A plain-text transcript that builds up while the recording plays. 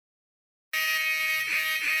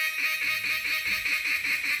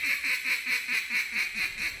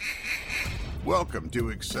Welcome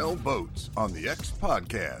to Excel Boats on the X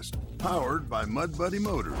Podcast, powered by Mud Buddy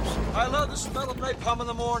Motors. I love the smell of napalm in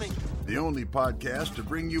the morning. The only podcast to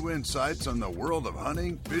bring you insights on the world of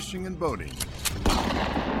hunting, fishing, and boating.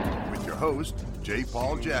 With your host, J.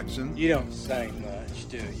 Paul Jackson. You don't say much,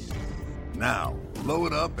 do you? Now,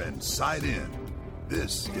 load up and sight in.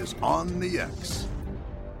 This is On the X.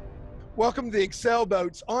 Welcome to the Excel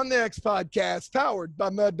Boats on the X Podcast, powered by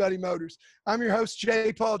Mud Buddy Motors. I'm your host,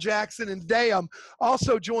 J. Paul Jackson, and today I'm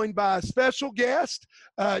also joined by a special guest,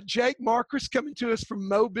 Jake Marcus, coming to us from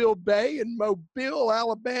Mobile Bay in Mobile,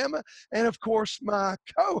 Alabama, and of course my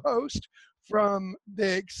co-host from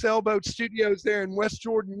the Excel Boat Studios there in West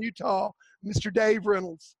Jordan, Utah, Mr. Dave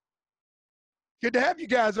Reynolds. Good to have you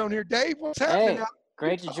guys on here. Dave, what's happening? Hey,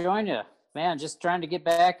 great to join you. Man, just trying to get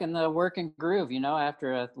back in the working groove,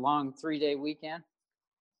 after a long 3-day weekend.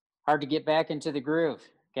 Hard to get back into the groove.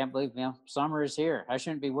 Can't believe, summer is here. I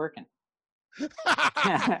shouldn't be working.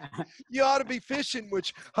 You ought to be fishing,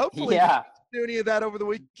 which hopefully yeah. you didn't do any of that over the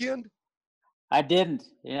weekend. I didn't.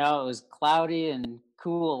 It was cloudy and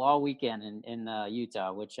cool all weekend in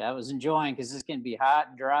Utah, which I was enjoying because it's going to be hot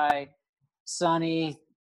and dry, sunny,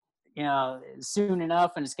 soon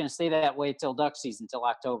enough, and it's going to stay that way till duck season, till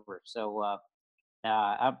October. So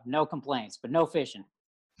no complaints, but no fishing,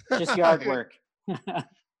 just yard work.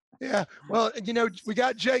 Yeah, well, we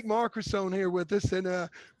got Jake Marcus on here with us, and of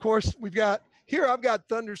course I've got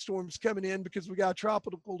thunderstorms coming in because we got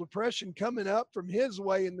tropical depression coming up from his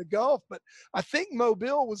way in the Gulf. But I think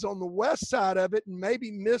Mobile was on the west side of it and maybe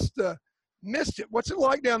missed it. What's it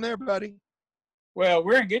like down there, buddy? Well,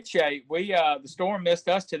 we're in good shape. The storm missed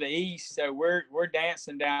us to the east, so we're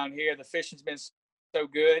dancing down here. The fishing's been so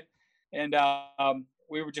good, and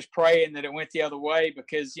we were just praying that it went the other way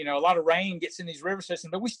because a lot of rain gets in these river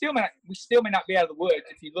systems, but we still may not be out of the woods.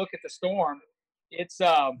 If you look at the storm, it's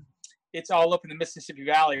all up in the Mississippi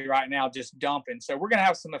Valley right now, just dumping. So we're gonna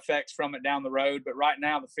have some effects from it down the road, but right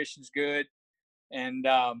now the fishing's good, and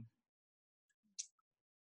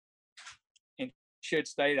it should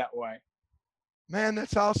stay that way. Man,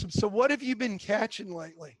 that's awesome. So what have you been catching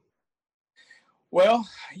lately? Well,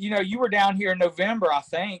 you were down here in November, I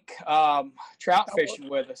think, trout fishing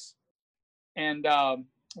with us. And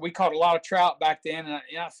we caught a lot of trout back then. And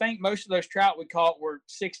I think most of those trout we caught were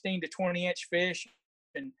 16 to 20-inch fish.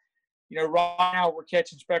 And, right now we're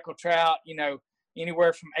catching speckled trout,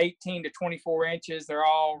 anywhere from 18 to 24 inches. They're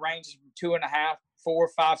all ranges from 2.5, 4,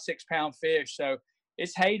 5, 6 pound fish. So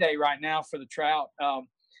it's heyday right now for the trout.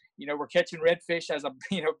 We're catching redfish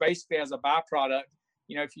basically as a byproduct.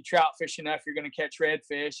 If you trout fish enough, you're going to catch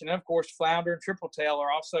redfish. And of course, flounder and triple tail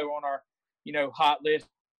are also on our, hot list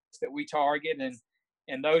that we target.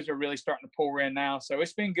 And those are really starting to pour in now. So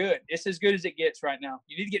it's been good. It's as good as it gets right now.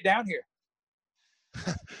 You need to get down here.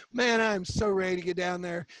 Man, I'm so ready to get down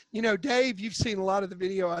there. Dave, you've seen a lot of the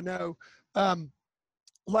video, I know.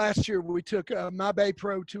 Last year we took my Bay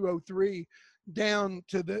Pro 203 down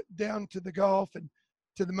to the Gulf and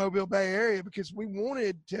to the Mobile Bay area because we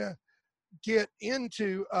wanted to get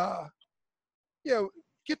into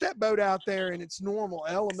get that boat out there in its normal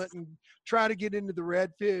element and try to get into the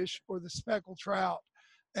redfish or the speckled trout.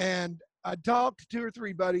 And I talked to 2 or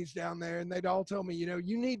 3 buddies down there, and they'd all tell me,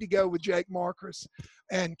 you need to go with Jake Marcus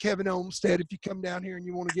and Kevin Olmstead if you come down here and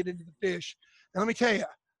you want to get into the fish. And let me tell you,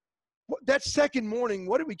 that second morning,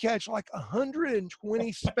 what did we catch? Like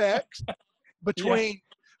 120 specks between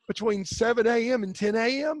 7 a.m. and 10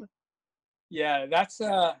 a.m. Yeah, that's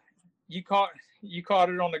you caught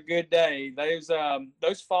it on a good day.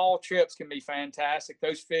 Those fall trips can be fantastic.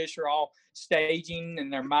 Those fish are all staging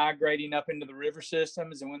and they're migrating up into the river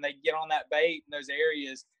systems. And when they get on that bait in those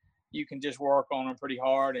areas, you can just work on them pretty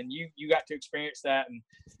hard. And you got to experience that. And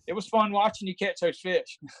it was fun watching you catch those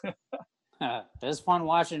fish. It's fun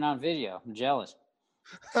watching on video. I'm jealous.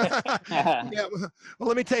 Yeah, well,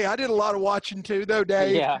 let me tell you, I did a lot of watching too, though,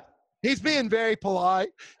 Dave. Yeah. He's being very polite.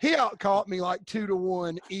 He out-caught me like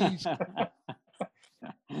 2-1 easy.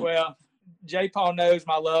 Well, J. Paul knows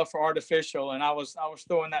my love for artificial, and I was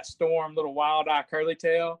throwing that Storm little wild eye curly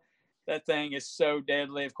tail. That thing is so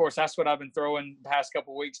deadly. Of course, that's what I've been throwing the past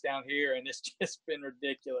couple of weeks down here, and it's just been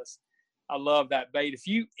ridiculous. I love that bait. If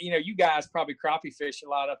you guys probably crappie fish a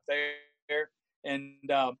lot up there. And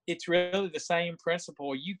it's really the same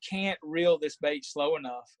principle. You can't reel this bait slow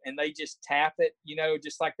enough, and they just tap it,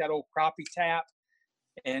 just like that old crappie tap.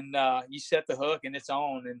 And you set the hook, and it's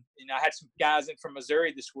on. And I had some guys in from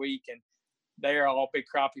Missouri this week, and they are all big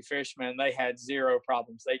crappie fishermen. They had zero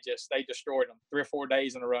problems. They destroyed them 3 or 4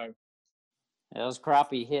 days in a row. Those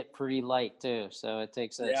crappie hit pretty light too, so it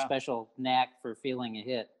takes a special knack for feeling a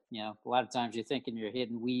hit. A lot of times you're thinking you're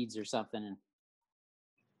hitting weeds or something, and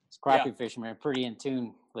Crappie fishermen are pretty in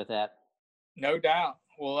tune with that. No doubt.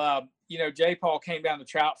 Well, J. Paul came down to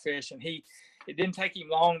trout fish, and it didn't take him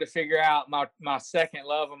long to figure out my second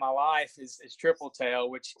love of my life is triple tail,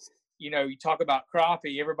 which, you talk about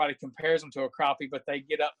crappie, everybody compares them to a crappie, but they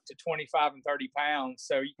get up to 25 and 30 pounds.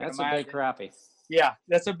 So you can That's imagine. a big crappie. Yeah,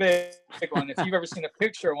 that's a big one. If you've ever seen a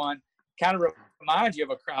picture of one, kind of reminds you of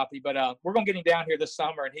a crappie, but we're going to get him down here this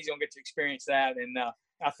summer, and he's going to get to experience that. And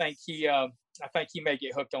I think he may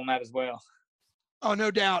get hooked on that as well. Oh,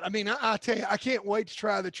 no doubt. I mean, I tell you, I can't wait to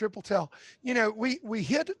try the triple tail. We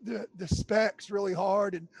hit the specs really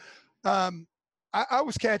hard, and I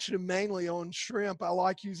was catching them mainly on shrimp. I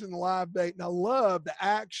like using the live bait, and I love the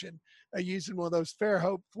action of using one of those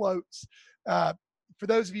Fairhope floats. For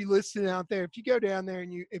those of you listening out there, if you go down there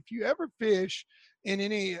and if you ever fish in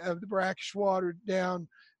any of the brackish water down,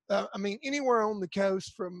 anywhere on the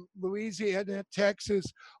coast from Louisiana, Texas,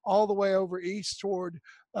 all the way over east toward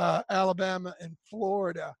Alabama and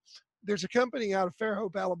Florida, there's a company out of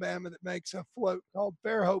Fairhope, Alabama that makes a float called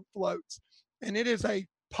Fairhope Floats, and it is a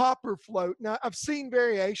popper float. Now, I've seen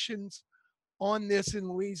variations on this in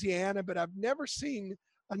Louisiana, but I've never seen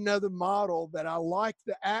another model that I like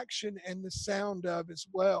the action and the sound of as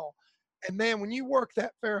well. And man, when you work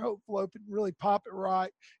that Fairhope float and really pop it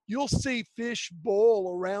right, you'll see fish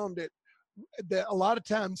boil around it, that a lot of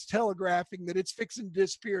times telegraphing that it's fixing to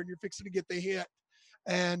disappear and you're fixing to get the hit.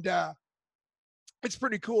 And it's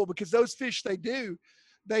pretty cool because those fish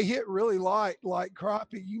they hit really light, like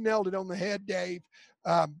crappie. You nailed it on the head, Dave.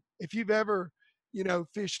 If you've ever,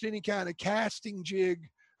 fished any kind of casting jig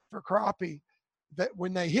for crappie, that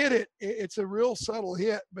when they hit it, it's a real subtle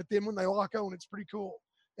hit, but then when they lock on, it's pretty cool.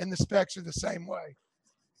 And the specs are the same way.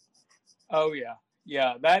 Oh yeah.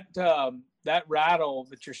 Yeah. That rattle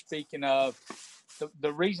that you're speaking of,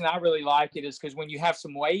 the reason I really like it is because when you have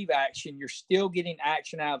some wave action, you're still getting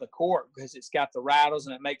action out of the cork because it's got the rattles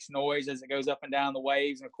and it makes noise as it goes up and down the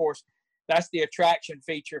waves. And of course, that's the attraction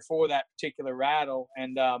feature for that particular rattle.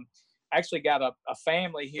 And I actually got a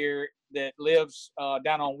family here that lives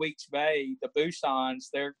down on Weeks Bay, the Busons.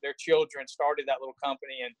 Their children started that little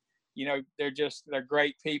company, and they're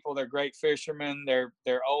great people. They're great fishermen.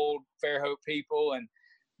 They're old Fairhope people, and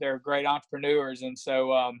they're great entrepreneurs. And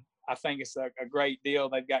so I think it's a great deal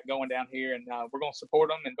they've got going down here, and we're going to support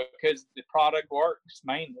them. And because the product works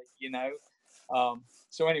mainly,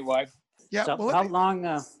 So anyway. Yeah. So how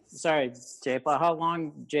long? Sorry, Jake. But how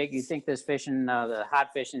long, Jake? You think this fishing, the hot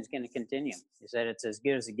fishing, is going to continue? You said it's as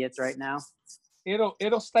good as it gets right now.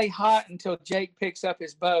 It'll stay hot until Jake picks up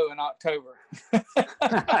his bow in October.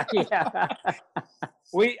 Yeah.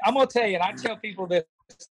 I'm gonna tell you, and I tell people this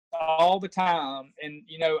all the time, and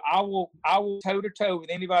I will toe to toe with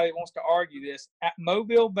anybody that wants to argue this. At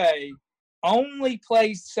Mobile Bay only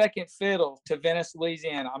plays second fiddle to Venice,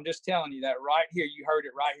 Louisiana. I'm just telling you that right here. You heard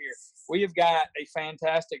it right here. We have got a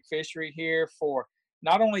fantastic fishery here for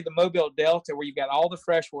not only the Mobile Delta, where you've got all the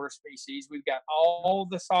freshwater species, we've got all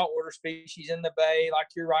the saltwater species in the bay, like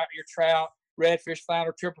your trout, redfish,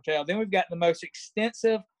 flounder, triple tail. Then we've got the most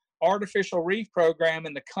extensive artificial reef program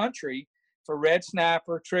in the country for red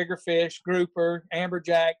snapper, triggerfish, grouper,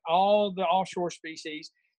 amberjack, all the offshore species.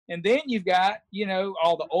 And then you've got,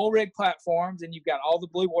 all the oil rig platforms, and you've got all the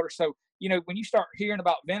blue water. So, when you start hearing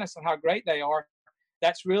about Venice and how great they are,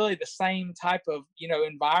 that's really the same type of,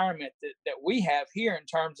 environment that we have here in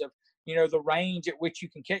terms of, the range at which you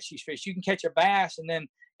can catch these fish. You can catch a bass and then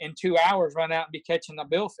in 2 hours run out and be catching a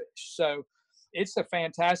billfish. So it's a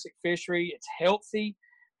fantastic fishery. It's healthy.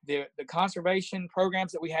 The conservation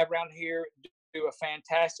programs that we have around here do a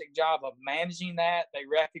fantastic job of managing that. They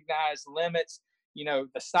recognize limits, the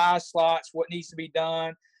size slots, what needs to be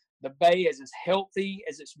done. The bay is as healthy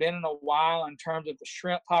as it's been in a while in terms of the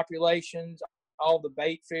shrimp populations, all the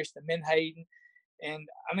bait fish, the menhaden. And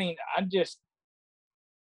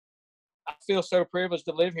I feel so privileged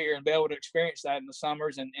to live here and be able to experience that in the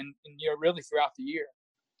summers and really throughout the year.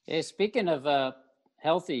 Hey, speaking of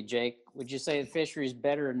healthy, Jake, would you say the fishery is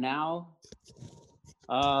better now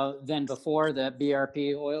than before the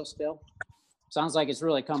BRP oil spill? Sounds like it's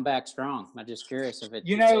really come back strong. I'm just curious if it.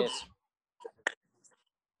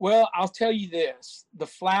 Well, I'll tell you this: the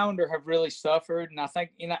flounder have really suffered, and I think,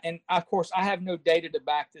 and of course, I have no data to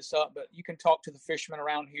back this up, but you can talk to the fishermen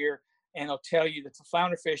around here, and they'll tell you that the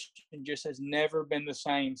flounder fishing just has never been the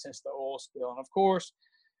same since the oil spill. And of course,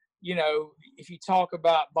 if you talk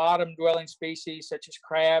about bottom-dwelling species such as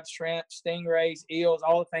crabs, shrimp, stingrays, eels,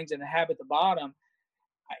 all the things that inhabit the bottom,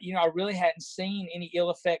 I really hadn't seen any ill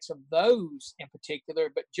effects of those in particular,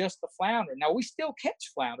 but just the flounder. Now, we still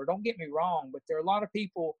catch flounder, don't get me wrong, but there are a lot of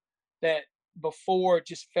people that before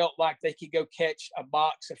just felt like they could go catch a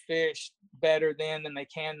box of fish better then than they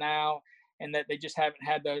can now, and that they just haven't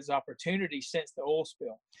had those opportunities since the oil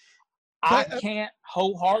spill. I can't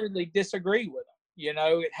wholeheartedly disagree with them. You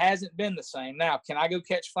know, it hasn't been the same. Now, can I go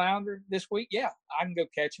catch flounder this week? Yeah, I can go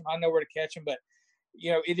catch them. I know where to catch them, but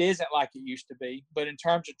you know, it isn't like it used to be. But in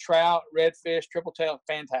terms of trout, redfish, triple tail,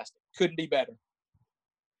 fantastic. Couldn't be better.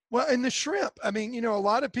 Well, and the shrimp, I mean, you know, a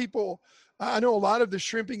lot of people, I know a lot of the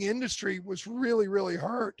shrimping industry was really, really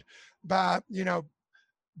hurt by, you know,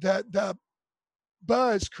 the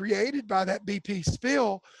buzz created by that BP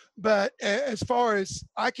spill. But as far as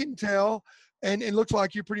I can tell, and it looks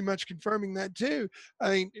like you're pretty much confirming that too,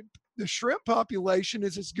 I mean, the shrimp population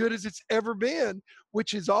is as good as it's ever been,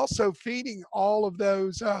 which is also feeding all of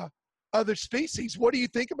those other species. What do you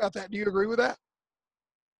think about that? Do you agree with that?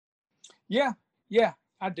 Yeah,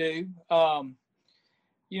 I do.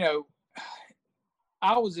 You know,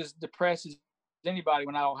 I was as depressed as anybody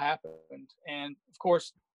when it all happened. And of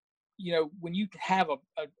course, you know, when you have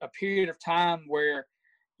a period of time where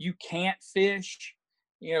you can't fish,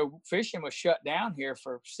 you know, fishing was shut down here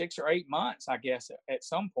for 6 or 8 months, I guess, at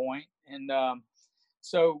some point. And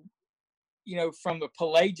so, you know, from the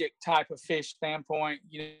pelagic type of fish standpoint,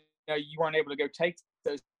 you know, you weren't able to go take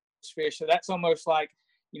those fish. So that's almost like,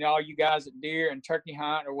 you know, all you guys at deer and turkey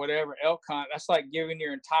hunt or whatever, elk hunt, that's like giving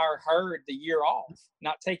your entire herd the year off,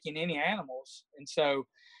 not taking any animals. And so,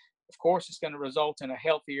 of course, it's going to result in a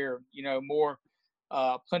healthier, you know, more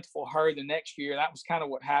plentiful herd the next year. That was kind of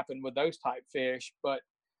what happened with those type fish. But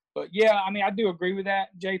yeah, I mean, I do agree with that,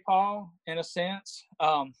 J. Paul, in a sense.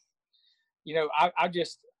 You know, I'm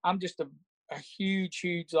just a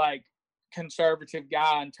huge, like conservative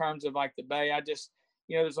guy in terms of like the Bay.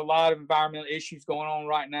 You know, there's a lot of environmental issues going on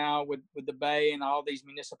right now with the Bay and all these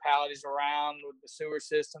municipalities around with the sewer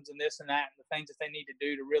systems and this and that and the things that they need to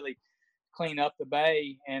do to really clean up the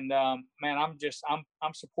Bay. And man,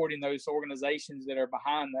 I'm supporting those organizations that are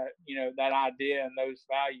behind that, you know, that idea and those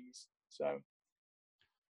values. So.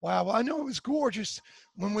 Wow. Well, I know it was gorgeous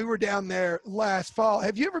when we were down there last fall.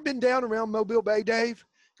 Have you ever been down around Mobile Bay, Dave?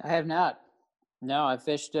 I have not. No, I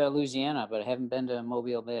fished Louisiana, but I haven't been to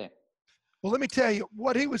Mobile Bay. Well, let me tell you,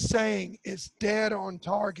 what he was saying is dead on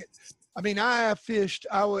target. I mean, I have fished.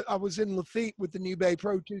 I was in Lafitte with the New Bay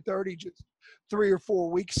Pro 230 just 3 or 4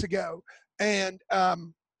 weeks ago. And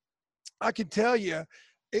I can tell you,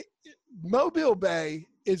 Mobile Bay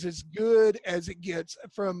is as good as it gets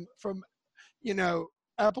from you know,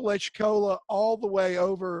 Apalachicola all the way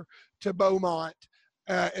over to Beaumont.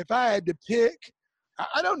 If I had to pick,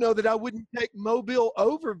 I don't know that I wouldn't take Mobile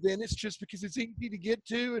over Venice just because it's easy to get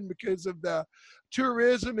to and because of the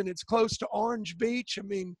tourism and it's close to Orange Beach. I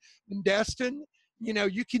mean, in Destin, you know,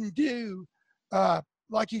 you can do,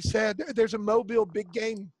 like you said, there's a Mobile big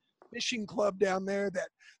game fishing club down there that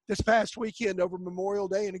this past weekend over Memorial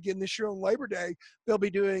Day and again this year on Labor Day, they'll be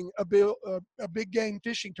doing a big game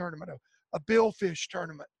fishing tournament, a billfish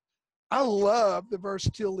tournament. I love the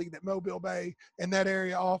versatility that Mobile Bay and that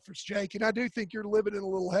area offers, Jake. And I do think you're living in a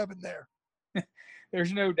little heaven there.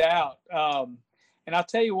 There's no doubt. And I'll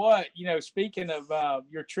tell you what, you know, speaking of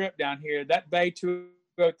your trip down here, that Bay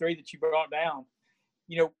 203 that you brought down,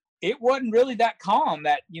 you know, it wasn't really that calm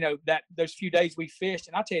that, you know, that those few days we fished.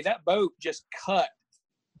 And I'll tell you, that boat just cut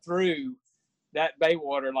through that bay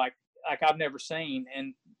water like I've never seen.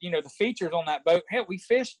 And, you know, the features on that boat, hell, we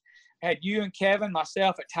fished. Had you and Kevin,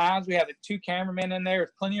 myself at times. We had the 2 cameramen in there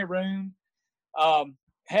with plenty of room.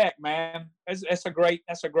 Heck, man, that's a great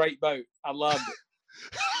boat. I loved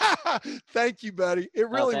it. Thank you, buddy. It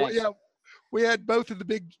really was. Yeah, we had both of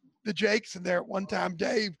the Jakes in there at one time.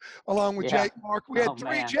 Dave, along with Jake Mark. We had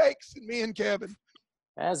 3 Jakes and me and Kevin.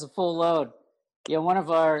 That's a full load. Yeah, one of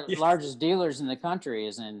our largest dealers in the country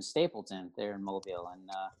is in Stapleton there in Mobile, and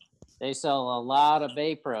they sell a lot of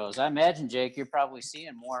Bay Pros. I imagine, Jake, you're probably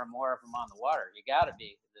seeing more and more of them on the water. You got to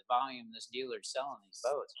be, the volume this dealer's selling these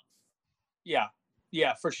boats.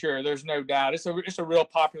 Yeah, for sure. There's no doubt. It's a real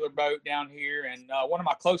popular boat down here. And one of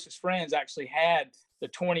my closest friends actually had the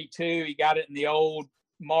 22. He got it in the old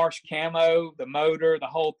Marsh camo, the motor, the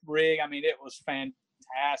whole rig. I mean, it was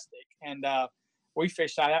fantastic. And we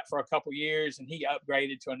fished out of that for a couple years, and he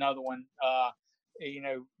upgraded to another one. You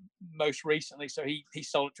know, most recently, so he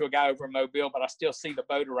sold it to a guy over in Mobile, but I still see the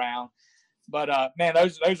boat around. But man,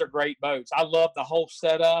 those are great boats. I love the whole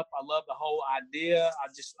setup. I love the whole idea.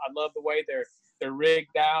 I love the way they're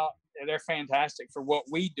rigged out. They're fantastic for what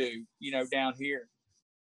we do, you know, down here.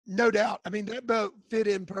 No doubt. I mean, that boat fit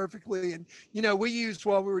in perfectly. And, you know, we used,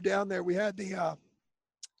 while we were down there, we had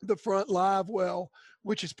the front live well,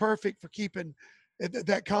 which is perfect for keeping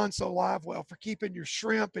that console live well, for keeping your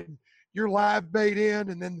shrimp and your live bait in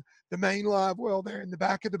and then the main live well there in the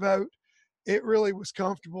back of the boat. It really was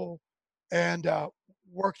comfortable and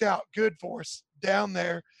worked out good for us down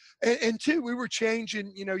there. And two, we were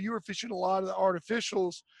changing, you were fishing a lot of the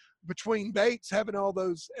artificials between baits, having all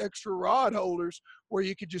those extra rod holders where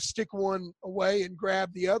you could just stick one away and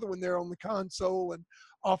grab the other one there on the console and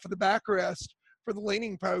off of the backrest for the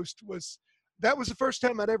leaning post. That was the first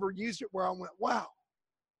time I'd ever used it where I went, wow,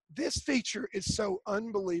 this feature is so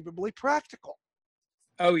unbelievably practical.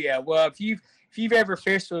 Oh yeah. Well, if you've ever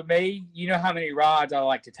fished with me, you know how many rods I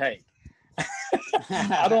like to take.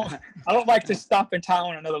 I don't like to stop and tie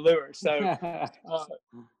on another lure. So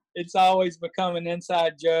it's always become an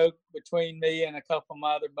inside joke between me and a couple of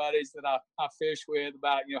my other buddies that I fish with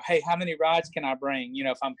about, hey, how many rods can I bring,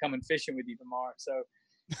 if I'm coming fishing with you tomorrow? So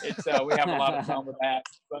it's we have a lot of fun with that.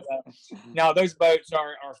 But no, those boats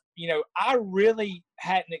are I really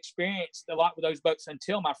hadn't experienced a lot with those boats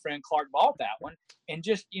until my friend Clark bought that one. And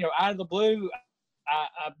just, out of the blue,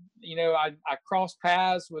 I crossed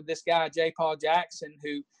paths with this guy, J. Paul Jackson,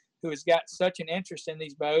 who has got such an interest in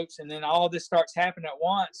these boats. And then all this starts happening at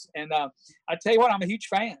once. And I tell you what, I'm a huge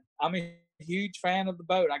fan. I'm a huge fan of the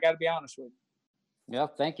boat. I got to be honest with you. Yeah,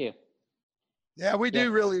 thank you. Yeah, we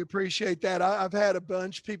do really appreciate that. I've had a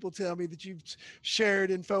bunch of people tell me that you've shared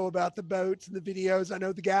info about the boats and the videos. I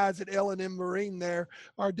know the guys at L&M Marine there,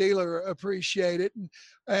 our dealer, appreciate it.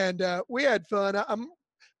 And we had fun. I'm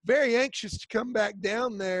very anxious to come back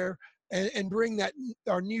down there and bring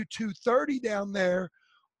our new 230 down there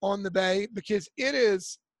on the bay, because it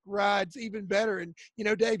rides even better. And,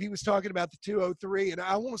 Dave, he was talking about the 203, and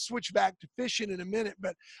I want to switch back to fishing in a minute,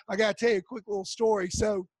 but I got to tell you a quick little story.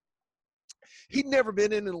 So he'd never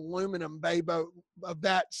been in an aluminum bay boat of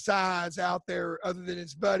that size out there other than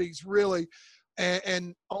his buddies, really,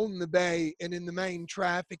 and on the bay and in the main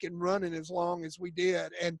traffic and running as long as we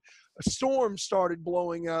did. And a storm started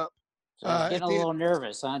blowing up. So getting a little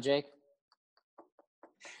nervous, huh, Jake?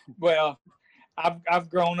 Well, I've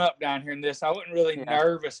grown up down here in this. I wasn't really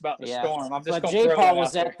nervous about the storm. I'm just but going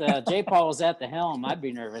to J-Paul was at the helm. I'd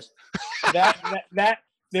be nervous. that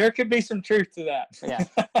there could be some truth to that. Yeah.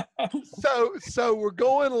 So we're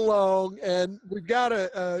going along, and we've got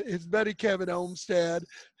his buddy Kevin Olmstead,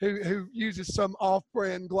 who uses some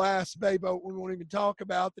off-brand glass bay boat we won't even talk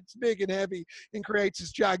about, that's big and heavy and creates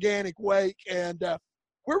this gigantic wake. And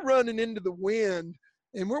we're running into the wind,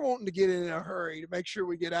 and we're wanting to get in a hurry to make sure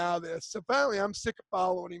we get out of this. So finally, I'm sick of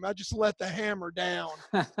following him. I just let the hammer down.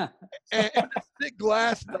 and this big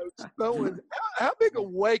glass boat's going. How big a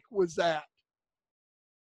wake was that?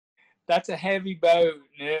 That's a heavy boat.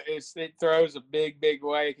 It throws a big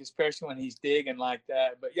wake, especially when he's digging like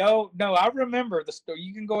that. But I remember the story.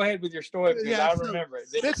 You can go ahead with your story because I remember it.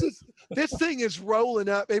 This thing is rolling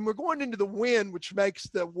up, and we're going into the wind, which makes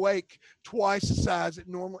the wake twice the size it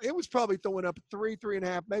normally. It was probably throwing up a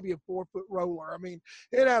 3.5, maybe a 4-foot roller. I mean,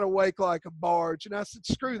 it had a wake like a barge. And I said,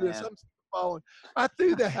 "Screw this! I'm following." I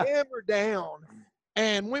threw the hammer down,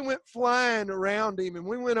 and we went flying around him, and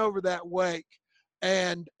we went over that wake.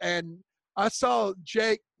 And I saw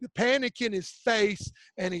Jake, the panic in his face,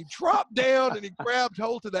 and he dropped down and he grabbed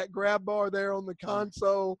hold of that grab bar there on the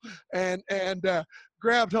console and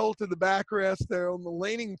grabbed hold of the backrest there on the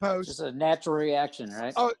leaning post. Just a natural reaction,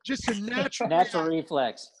 right? Oh, just a natural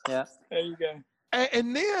reflex. Yeah. There you go.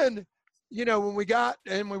 And then, when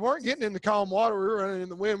we weren't getting in the calm water, we were running in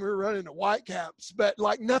the wind, we were running into whitecaps, but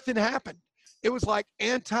like nothing happened. It was like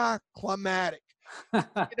anticlimactic.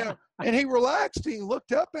 And he relaxed. He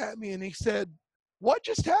looked up at me and he said, "What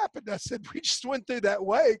just happened?" I said, "We just went through that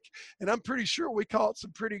wake, and I'm pretty sure we caught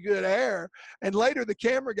some pretty good air." And later, the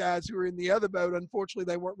camera guys who were in the other boat,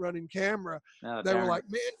 unfortunately, they weren't running camera. They were like,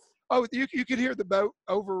 "Man, you could hear the boat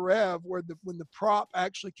over rev when the prop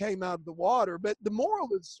actually came out of the water." But the moral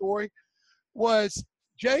of the story was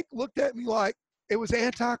Jake looked at me like it was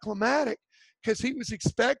anticlimactic because he was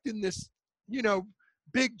expecting this,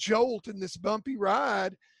 big jolt in this bumpy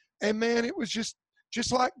ride, and man, it was just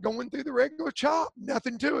like going through the regular chop.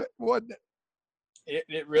 Nothing to it, wasn't it?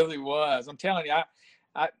 It really was. I'm telling you,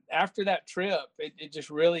 I after that trip, it just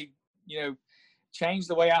really changed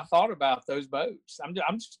the way I thought about those boats. I'm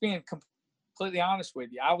just being completely honest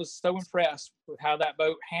with you. I was so impressed with how that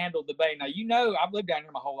boat handled the bay. Now I've lived down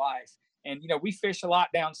here my whole life, and we fish a lot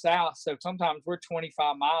down south, so sometimes we're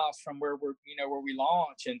 25 miles from where where we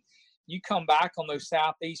launch, and you come back on those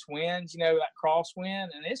southeast winds, that crosswind,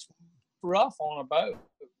 and it's rough on a boat.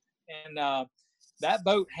 And that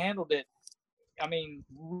boat handled it,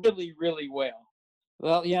 really, really well.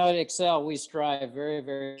 Well, at Excel, we strive very,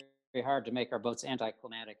 very, very hard to make our boats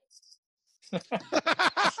anticlimactic.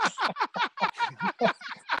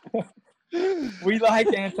 We like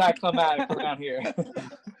anticlimactic around here.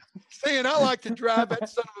 Saying I like to drive that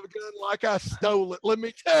son of a gun like I stole it. Let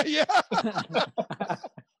me tell you.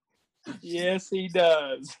 Yes, he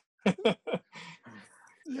does.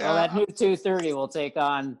 Well, that new 230 will take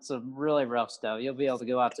on some really rough stuff. You'll be able to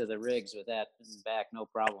go out to the rigs with that and back, no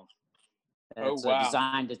problem. It's wow.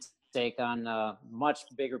 Designed to take on a much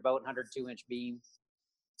bigger boat, 102-inch beam,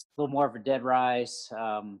 a little more of a dead rise.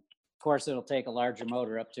 Of course, it'll take a larger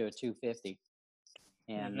motor up to a 250,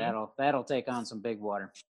 and that'll take on some big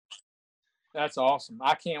water. That's awesome.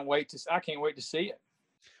 I can't wait to see it.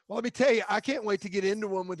 Well, let me tell you, I can't wait to get into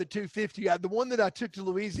one with a 250. The one that I took to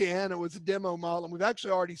Louisiana was a demo model, and we've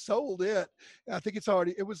actually already sold it. I think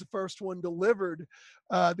it was the first one delivered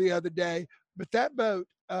the other day. But that boat,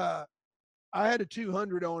 I had a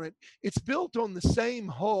 200 on it. It's built on the same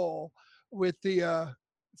hull with the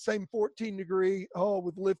same 14-degree hull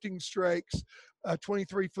with lifting strakes,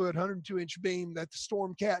 23-foot, 102-inch beam that the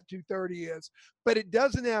Stormcat 230 is. But it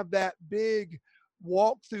doesn't have that big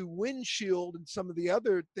walk-through windshield and some of the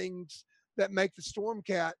other things that make the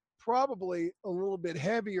Stormcat probably a little bit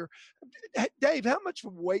heavier. Dave, how much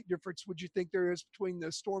of a weight difference would you think there is between the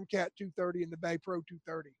Stormcat 230 and the Bay Pro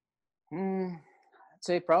 230? I'd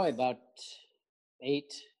say probably about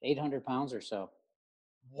 800 pounds or so.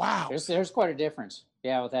 Wow. There's quite a difference.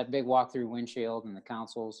 Yeah, with that big walk-through windshield and the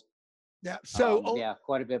consoles. Yeah. So yeah,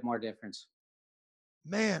 quite a bit more difference.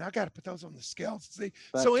 Man, I got to put those on the scales and see.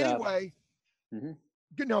 But, so anyway,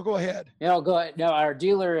 no, go ahead. No, go ahead. No, our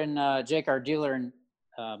dealer in Jake, our dealer in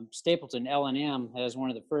Stapleton, L&M, has one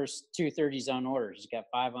of the first 230s on order. He's got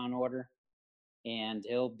 5 on order, and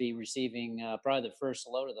he'll be receiving probably the first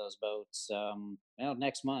load of those boats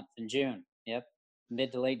next month in June. Yep,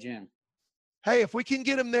 mid to late June. Hey, if we can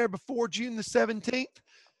get them there before June the 17th,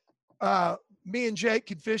 me and Jake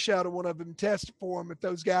could fish out of one of them and test it for them if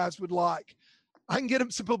those guys would like. I can get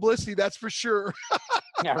them some publicity, that's for sure.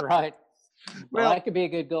 Yeah, right. Well, that could be a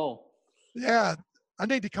good goal. Yeah, I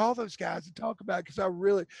need to call those guys and talk about it because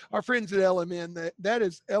our friends at LMN, that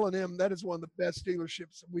is L&M, that is one of the best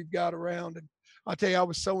dealerships that we've got around. And I'll tell you, I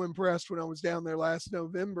was so impressed when I was down there last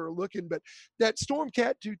November looking. But that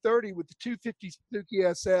Stormcat 230 with the 250 Suzuki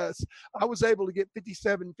SS, I was able to get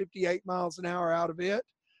 57, 58 miles an hour out of it.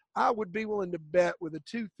 I would be willing to bet with a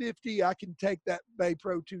 250, I can take that Bay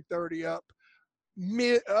Pro 230 up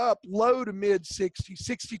low to mid 60,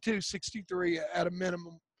 62, 63 at a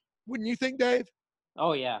minimum. Wouldn't you think, Dave?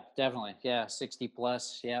 Oh yeah, definitely. Yeah. 60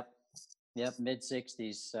 plus. Yep. Mid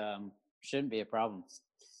 60s. Shouldn't be a problem.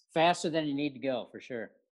 Faster than you need to go for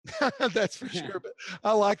sure. That's for sure. But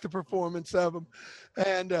I like the performance of them.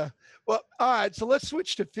 And well, all right. So let's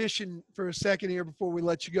switch to fishing for a second here before we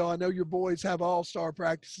let you go. I know your boys have all-star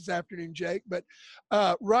practice this afternoon, Jake, but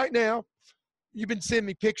right now, you've been sending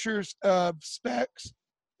me pictures of specks,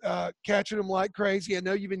 catching them like crazy. I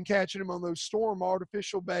know you've been catching them on those Storm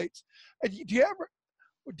artificial baits. Do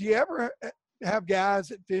you ever have guys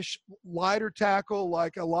that fish lighter tackle,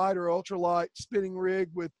 like a lighter ultralight spinning rig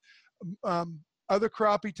with other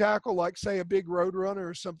crappie tackle, like say a big Roadrunner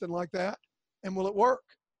or something like that? And will it work?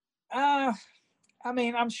 I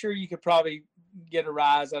mean, I'm sure you could probably get a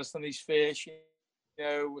rise out of some of these fish,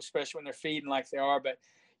 especially when they're feeding like they are. But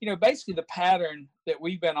basically the pattern that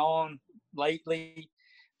we've been on lately,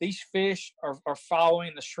 these fish are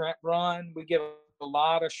following the shrimp run. We get a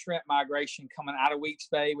lot of shrimp migration coming out of Weeks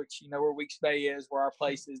Bay, which you know where Weeks Bay is, where our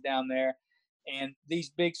place is down there. And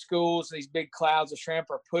these big schools, these big clouds of shrimp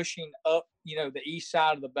are pushing up, the east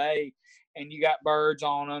side of the bay. And you got birds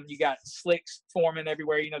on them. You got slicks forming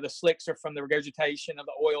everywhere. The slicks are from the regurgitation of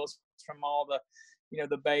the oils from all the,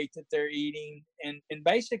 the bait that they're eating. And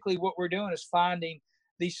basically what we're doing is finding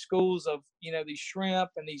these schools of, these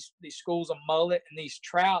shrimp and these schools of mullet, and these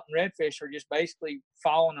trout and redfish are just basically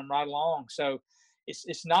following them right along. So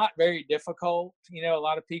it's not very difficult. A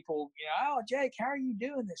lot of people, oh, Jake, how are you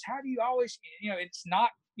doing this? How do you always, it's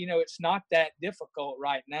not that difficult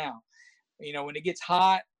right now. When it gets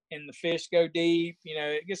hot and the fish go deep,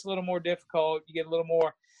 it gets a little more difficult. You get a little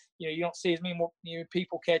more, you don't see as many more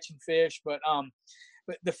people catching fish, but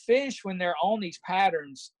the fish, when they're on these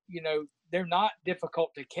patterns, they're not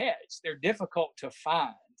difficult to catch. They're difficult to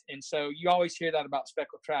find. And so you always hear that about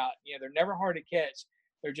speckled trout. They're never hard to catch.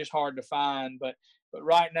 They're just hard to find. But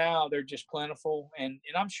right now they're just plentiful. And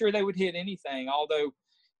I'm sure they would hit anything. Although,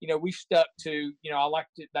 we've stuck to, I like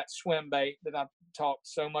that swim bait that I've talked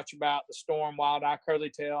so much about, the Storm Wild Eye Curly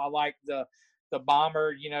Tail. I like the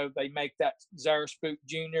Bomber. They make that Zara Spook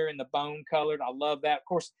Junior in the bone colored. I love that. Of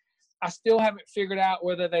course, I still haven't figured out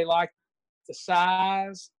whether they like the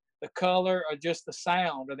size the color or just the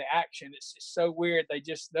sound or the action. It's so weird.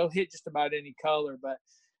 They'll hit just about any color. But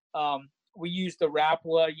we use the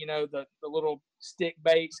Rapala, the little stick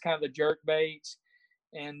baits, kind of the jerk baits.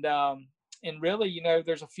 And really,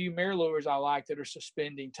 there's a few mirror lures I like that are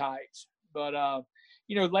suspending types. But,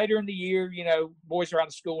 later in the year, boys are out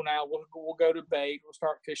of school now. We'll go to bait. We'll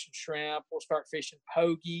start fishing shrimp. We'll start fishing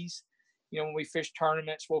pogies. When we fish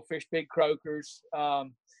tournaments, we'll fish big croakers.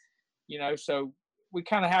 So we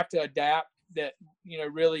kind of have to adapt that,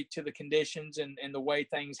 really to the conditions and the way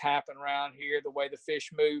things happen around here, the way the fish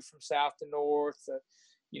move from south to north.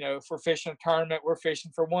 If we're fishing a tournament, we're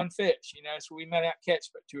fishing for one fish, so we may not catch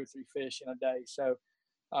but 2 or 3 fish in a day. So,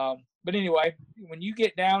 but anyway, when you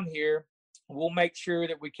get down here, we'll make sure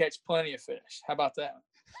that we catch plenty of fish. How about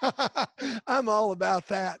that? I'm all about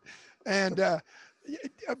that. And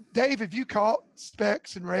Dave, have you caught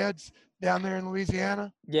specks and reds down there in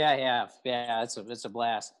Louisiana? Yeah, I have. Yeah, it's a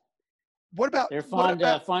blast. What about? They're fun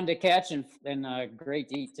to catch and great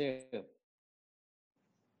to eat too.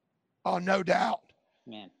 Oh, no doubt.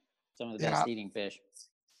 Man, some of the best eating fish.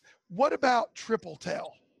 What about triple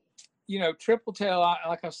tail? Triple tail,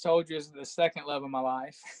 like I've told you, is the second love of my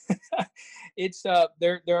life. It's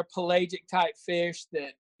they're a pelagic type fish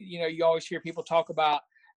that you always hear people talk about.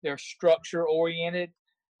 They're structure oriented.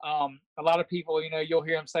 A lot of people, you'll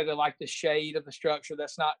hear them say they like the shade of the structure.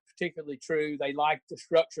 That's not particularly true. They like the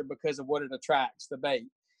structure because of what it attracts, the bait.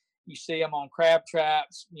 You see them on crab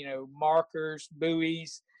traps, markers,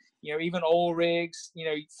 buoys, even oil rigs,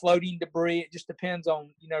 floating debris. It just depends on,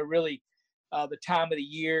 really the time of the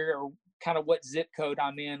year or kind of what zip code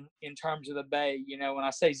I'm in terms of the bay. When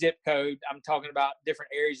I say zip code, I'm talking about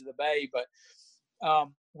different areas of the bay. But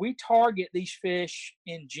we target these fish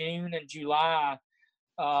in June and July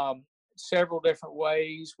several different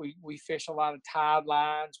ways. We fish a lot of tide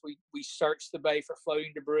lines. We search the bay for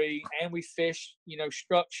floating debris, and we fish,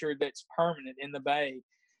 structure that's permanent in the bay.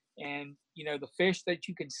 And, the fish that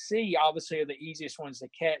you can see obviously are the easiest ones to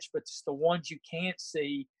catch, but it's the ones you can't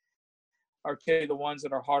see are the ones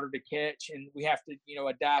that are harder to catch. And we have to,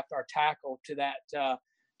 adapt our tackle to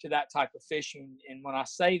that type of fishing. And when I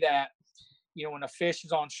say that, when a fish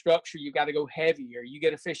is on structure, you got to go heavier. You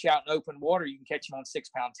get a fish out in open water, you can catch him on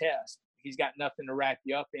 6-pound test. He's got nothing to wrap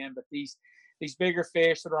you up in. But these bigger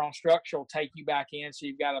fish that are on structure will take you back in. So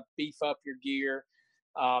you've got to beef up your gear.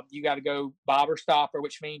 You got to go bobber stopper,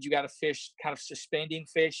 which means you got to fish kind of suspending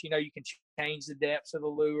fish. You can change the depths of the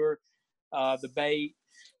lure, the bait.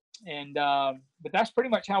 And but that's pretty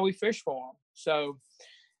much how we fish for them. So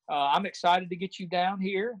I'm excited to get you down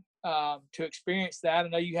here to experience that. I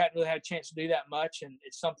know you hadn't really had a chance to do that much, and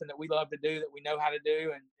it's something that we love to do, that we know how to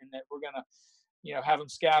do, and that we're going to, have them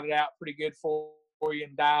scouted out pretty good for you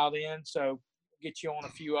and dialed in. So get you on a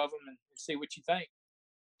few of them and see what you think.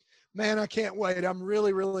 Man, I can't wait. I'm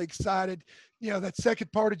really, really excited. That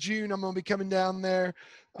second part of June, I'm going to be coming down there.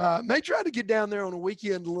 May try to get down there on a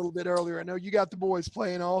weekend a little bit earlier. I know you got the boys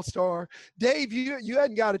playing All-Star. Dave, you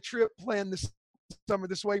hadn't got a trip planned this summer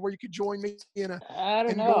this way where you could join me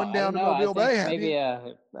going down to Mobile Bay, have maybe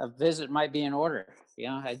you? A visit might be in order.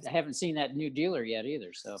 I haven't seen that new dealer yet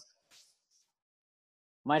either, so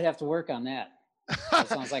might have to work on that. That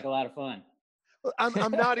sounds like a lot of fun.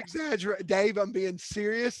 I'm not exaggerating, Dave. I'm being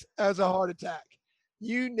serious as a heart attack.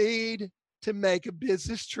 You need to make a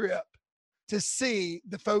business trip to see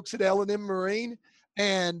the folks at L&M Marine.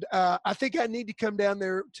 And I think I need to come down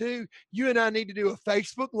there too. You and I need to do a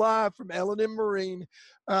Facebook Live from L&M Marine.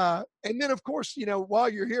 And then, of course, while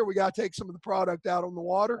you're here, we got to take some of the product out on the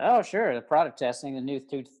water. Oh, sure. The product testing, the new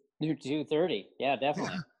 230. Yeah,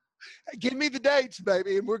 definitely. Give me the dates,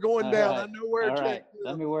 baby, and we're going All down. right. I know where All to right. take.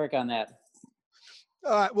 Let me work on that.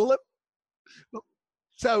 All right. Well,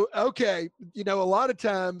 okay. A lot of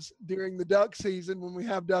times during the duck season, when we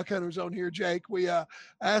have duck hunters on here, Jake, we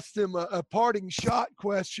ask them a parting shot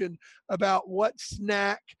question about what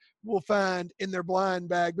snack we'll find in their blind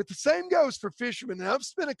bag. But the same goes for fishermen. And I've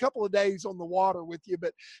spent a couple of days on the water with you,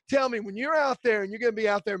 but tell me, when you're out there and you're going to be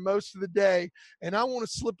out there most of the day, and I want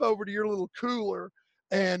to slip over to your little cooler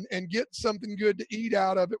and get something good to eat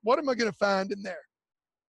out of it, what am I going to find in there?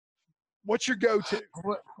 What's your go-to?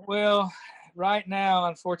 Well, right now,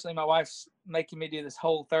 unfortunately, my wife's making me do this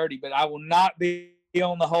Whole30, but I will not be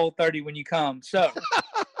on the Whole30 when you come. So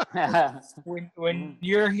when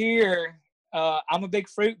you're here, I'm a big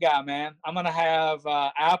fruit guy, man. I'm going to have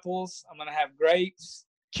apples. I'm going to have grapes.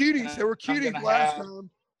 Cuties. There were cuties last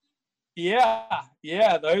time.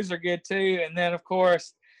 Yeah, those are good too. And then, of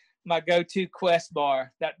course, my go-to Quest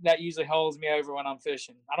bar. That usually holds me over when I'm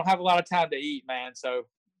fishing. I don't have a lot of time to eat, man, so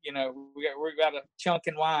we got a chunk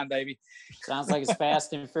and wine, baby. Sounds like it's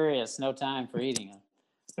fast and furious. No time for eating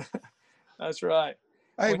them. That's right.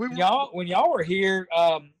 Hey, when y'all were here,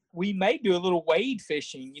 we may do a little wade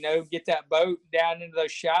fishing. Get that boat down into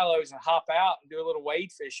those shallows and hop out and do a little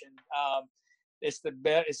wade fishing. It's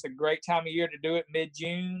a great time of year to do it,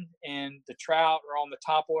 mid-June, and the trout are on the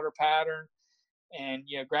top water pattern. And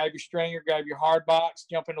grab your stringer, grab your hard box,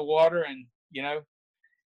 jump in the water, and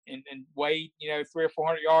and wade 300 or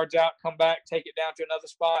 400 yards out, come back, take it down to another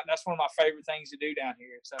spot. That's one of my favorite things to do down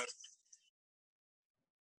here. So,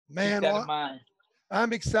 man, keep that in mind.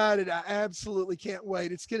 I'm excited. I absolutely can't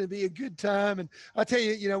wait. It's going to be a good time. And I tell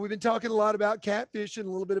you, we've been talking a lot about catfishing, a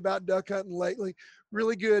little bit about duck hunting lately.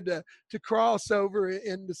 Really good to cross over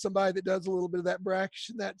into somebody that does a little bit of that brackish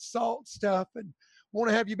and that salt stuff. And want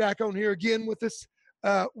to have you back on here again with us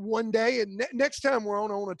one day. And next time we're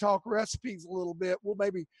on, I want to talk recipes a little bit. We'll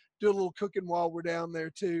maybe do a little cooking while we're down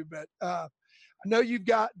there too. But I know you've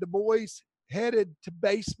got the boys headed to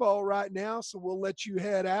baseball right now, so we'll let you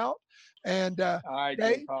head out. And all right,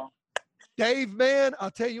 Dave, man,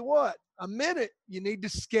 I'll tell you what, you need to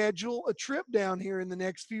schedule a trip down here in the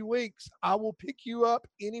next few weeks. I will pick you up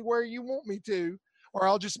anywhere you want me to, or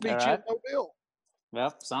I'll just meet you in Mobile.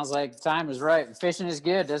 Well, sounds like the time is right. Fishing is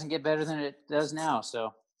good. It doesn't get better than it does now.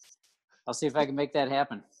 So I'll see if I can make that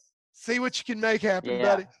happen. See what you can make happen,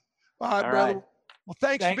 buddy. All right, brother. Right. Well,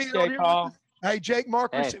 thanks for being on here. Paul. Hey, Jake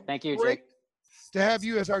Marquis. Hey, thank you, Jake. To have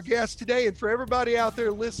you as our guest today. And for everybody out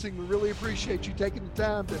there listening, we really appreciate you taking the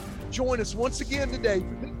time to join us once again today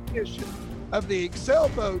for this edition of the Excel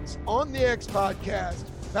Boats on the X podcast,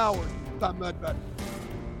 powered by Mud Buddy.